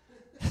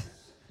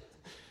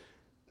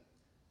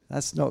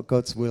 That's not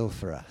God's will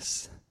for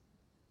us.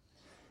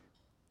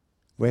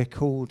 We're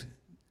called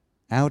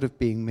out of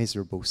being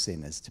miserable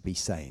sinners to be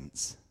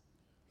saints.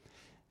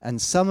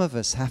 And some of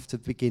us have to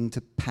begin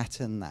to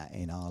pattern that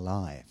in our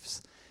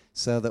lives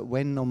so that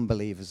when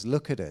non-believers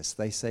look at us,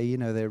 they say, you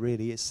know, there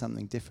really is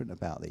something different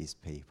about these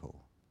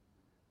people.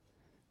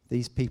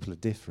 These people are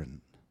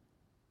different.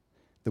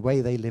 The way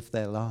they live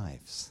their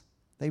lives,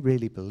 they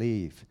really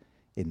believe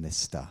in this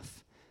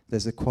stuff.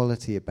 There's a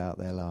quality about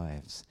their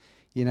lives.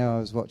 You know, I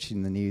was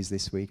watching the news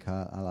this week.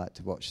 I like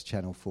to watch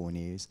Channel 4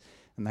 News.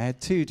 And they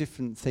had two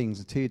different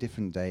things, 2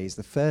 different days.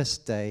 The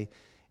first day,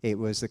 it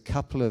was a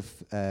couple of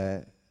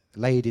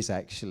ladies,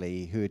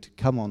 actually, who had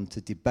come on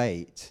to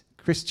debate,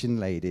 Christian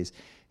ladies,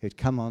 who had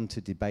come on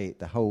to debate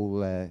the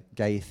whole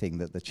gay thing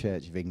that the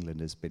Church of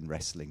England has been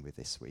wrestling with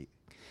this week.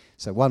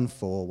 So 1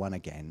 for, 1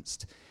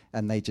 against.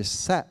 And they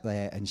just sat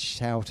there and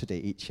shouted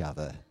at each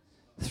other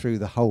through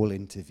the whole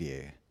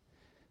interview.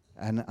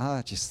 And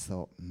I just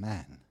thought,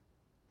 man,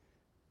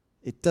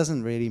 it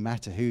doesn't really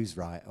matter who's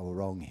right or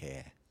wrong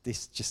here.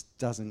 This just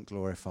doesn't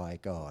glorify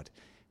God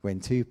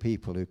when 2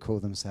 people who call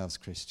themselves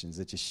Christians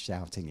are just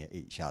shouting at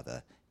each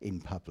other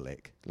in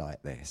public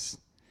like this.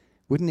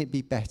 Wouldn't it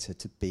be better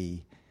to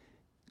be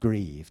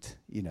grieved,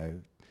 you know,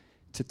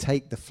 to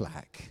take the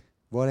flak,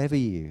 whatever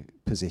your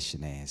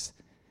position is,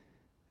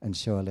 and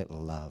show a little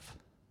love?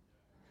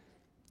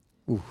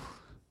 Ooh.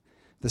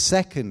 The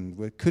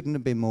second couldn't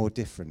have been more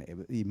different.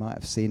 You might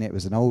have seen it. It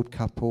was an old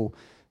couple.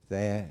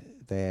 Their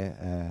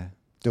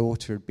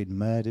daughter had been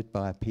murdered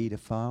by a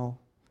paedophile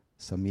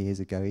some years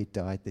ago. He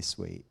died this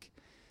week.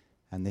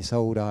 And this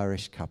old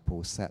Irish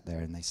couple sat there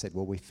and they said,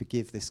 well, we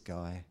forgive this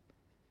guy.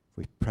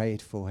 We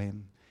prayed for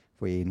him.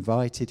 We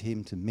invited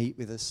him to meet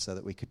with us so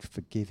that we could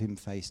forgive him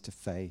face to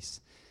face.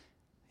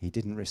 He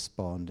didn't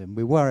respond, and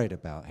we're worried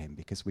about him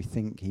because we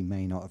think he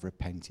may not have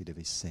repented of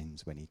his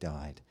sins when he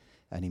died,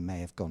 and he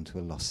may have gone to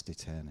a lost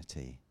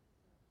eternity.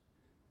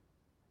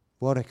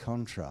 What a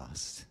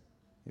contrast.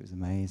 It was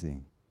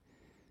amazing.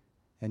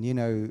 And you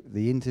know,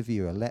 the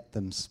interviewer let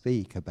them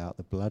speak about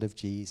the blood of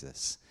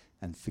Jesus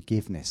and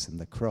forgiveness and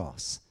the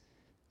cross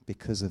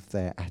because of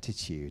their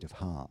attitude of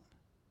heart,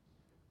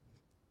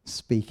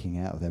 speaking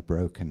out of their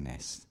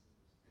brokenness.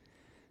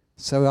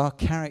 So our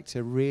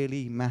character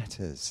really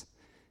matters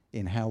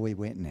in how we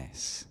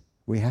witness.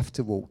 We have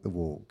to walk the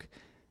walk,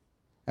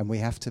 and we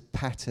have to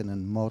pattern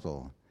and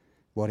model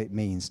what it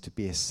means to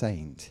be a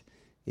saint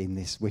in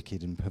this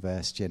wicked and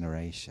perverse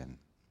generation.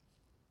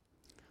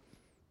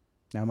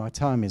 Now, my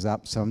time is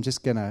up, so I'm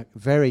just going to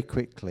very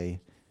quickly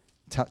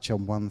touch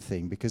on one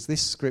thing, because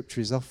this scripture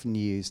is often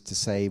used to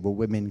say, well,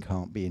 women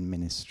can't be in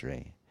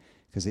ministry,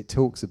 because it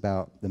talks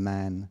about the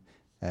man,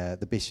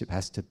 the bishop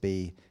has to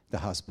be the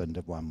husband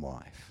of one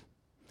wife.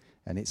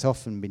 And it's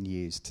often been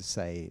used to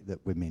say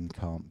that women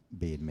can't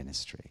be in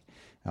ministry.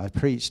 I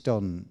preached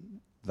on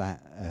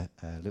that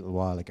a little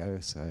while ago,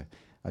 so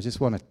I just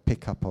want to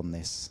pick up on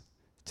this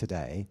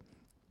today.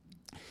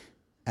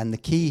 And the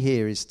key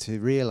here is to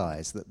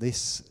realize that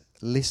this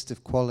list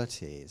of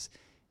qualities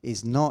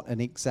is not an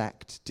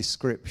exact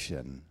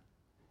description.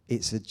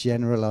 It's a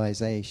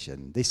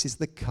generalization. This is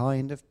the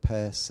kind of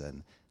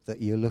person that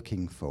you're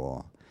looking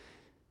for.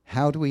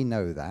 How do we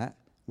know that?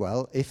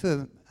 Well, if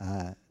the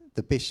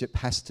bishop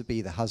has to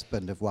be the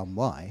husband of one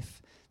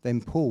wife,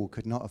 then Paul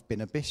could not have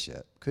been a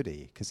bishop, could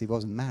he? Because he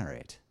wasn't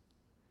married.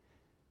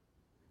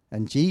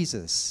 And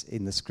Jesus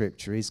in the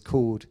scripture is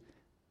called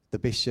the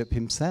bishop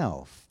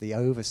himself, the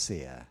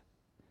overseer.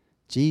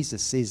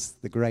 Jesus is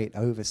the great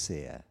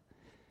overseer.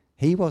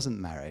 He wasn't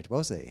married,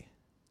 was he?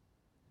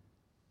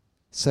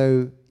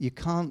 So you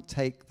can't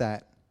take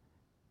that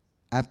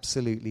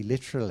absolutely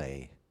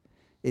literally.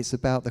 It's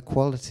about the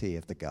quality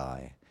of the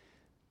guy.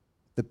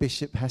 The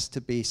bishop has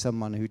to be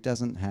someone who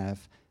doesn't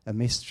have a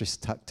mistress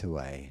tucked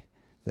away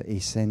that he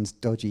sends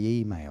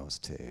dodgy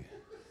emails to.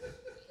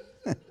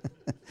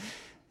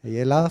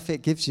 You laugh,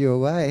 it gives you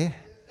away.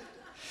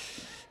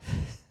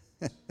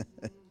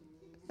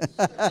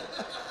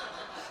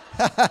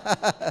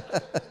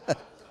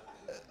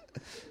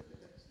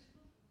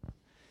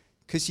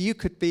 Because you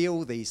could be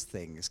all these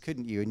things,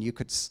 couldn't you? And you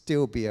could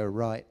still be a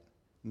right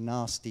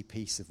nasty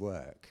piece of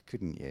work,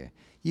 couldn't you?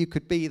 You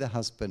could be the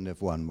husband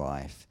of one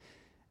wife,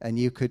 and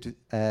you could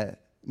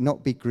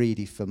not be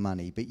greedy for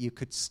money, but you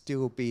could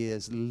still be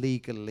as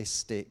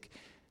legalistic,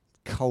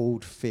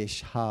 cold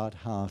fish,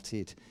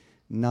 hard-hearted,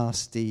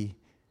 nasty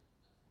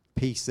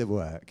piece of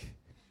work.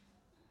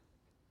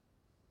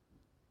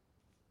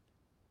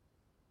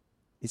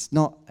 It's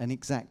not an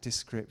exact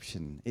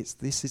description.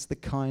 This is the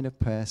kind of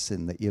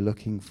person that you're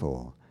looking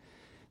for.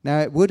 Now,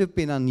 it would have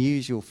been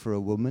unusual for a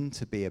woman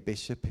to be a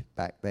bishop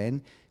back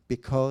then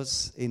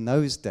because in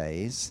those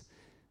days,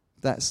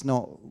 that's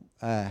not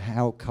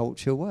how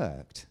culture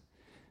worked.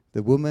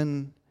 The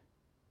woman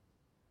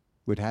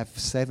would have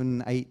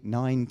 7, 8,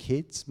 9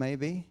 kids,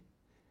 maybe.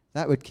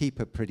 That would keep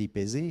her pretty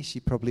busy.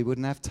 She probably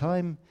wouldn't have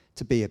time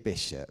to be a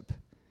bishop.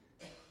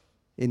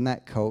 In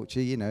that culture,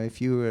 if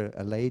you were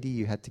a lady,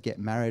 you had to get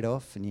married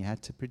off and you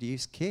had to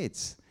produce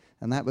kids.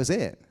 And that was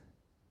it.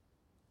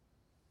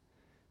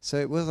 So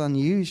it was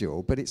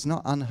unusual, but it's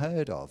not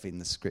unheard of in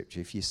the scripture.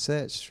 If you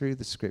search through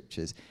the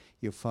scriptures,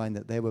 you'll find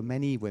that there were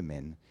many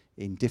women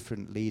in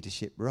different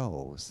leadership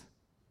roles.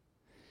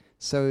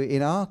 So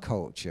in our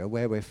culture,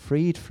 where we're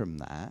freed from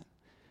that,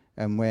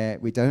 and where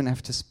we don't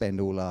have to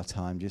spend all our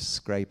time just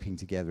scraping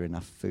together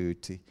enough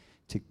food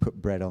to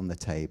put bread on the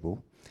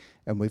table,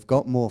 and we've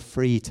got more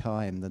free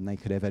time than they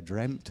could ever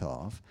dreamt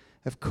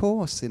of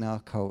course, in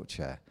our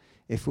culture,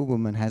 if a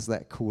woman has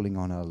that calling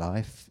on her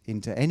life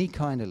into any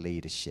kind of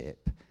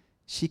leadership,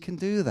 she can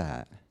do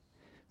that.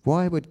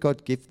 Why would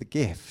God give the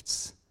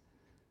gifts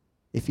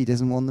if he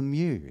doesn't want them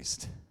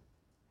used?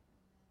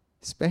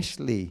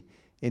 Especially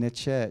in a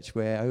church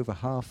where over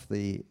half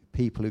the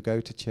people who go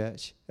to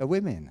church are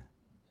women.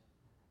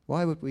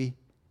 Why would we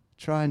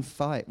try and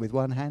fight with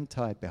one hand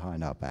tied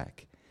behind our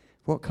back?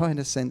 What kind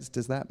of sense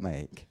does that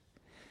make?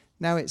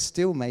 Now, it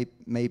still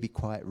may be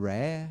quite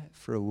rare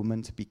for a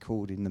woman to be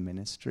called in the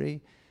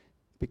ministry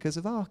because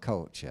of our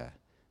culture.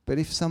 But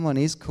if someone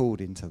is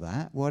called into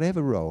that,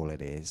 whatever role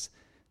it is,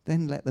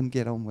 then let them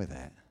get on with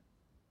it.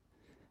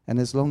 And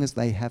as long as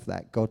they have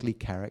that godly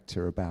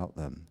character about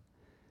them,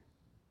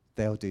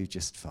 they'll do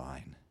just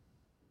fine.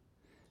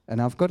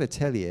 And I've got to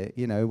tell you,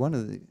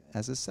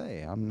 as I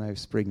say, I'm no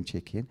spring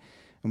chicken.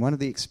 And one of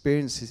the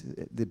experiences,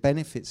 the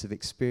benefits of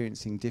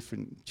experiencing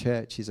different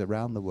churches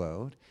around the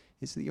world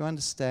is that you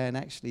understand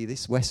actually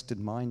this Western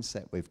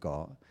mindset we've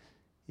got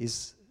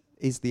is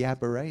the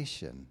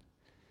aberration.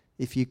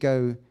 If you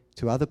go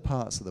to other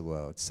parts of the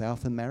world,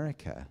 South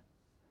America,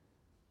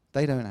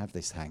 they don't have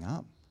this hang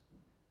up.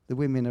 The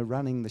women are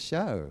running the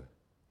show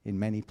in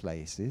many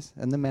places,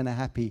 and the men are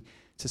happy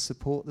to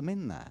support them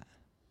in that.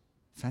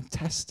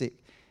 Fantastic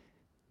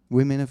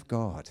women of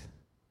God.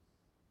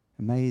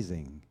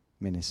 Amazing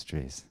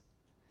ministries.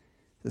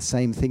 The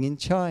same thing in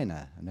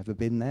China. I've never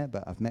been there,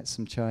 but I've met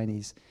some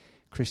Chinese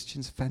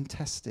Christians.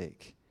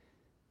 Fantastic.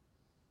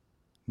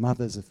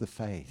 Mothers of the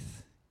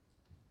faith.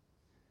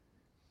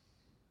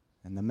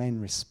 And the men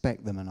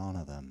respect them and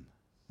honor them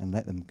and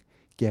let them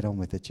get on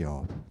with the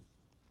job.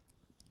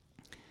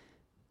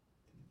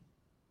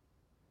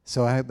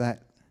 So I hope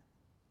that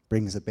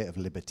brings a bit of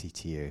liberty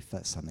to you if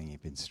that's something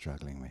you've been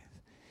struggling with.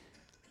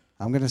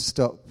 I'm going to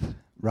stop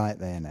right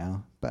there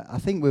now, but I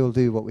think we'll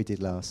do what we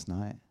did last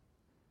night,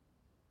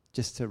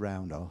 just to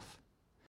round off.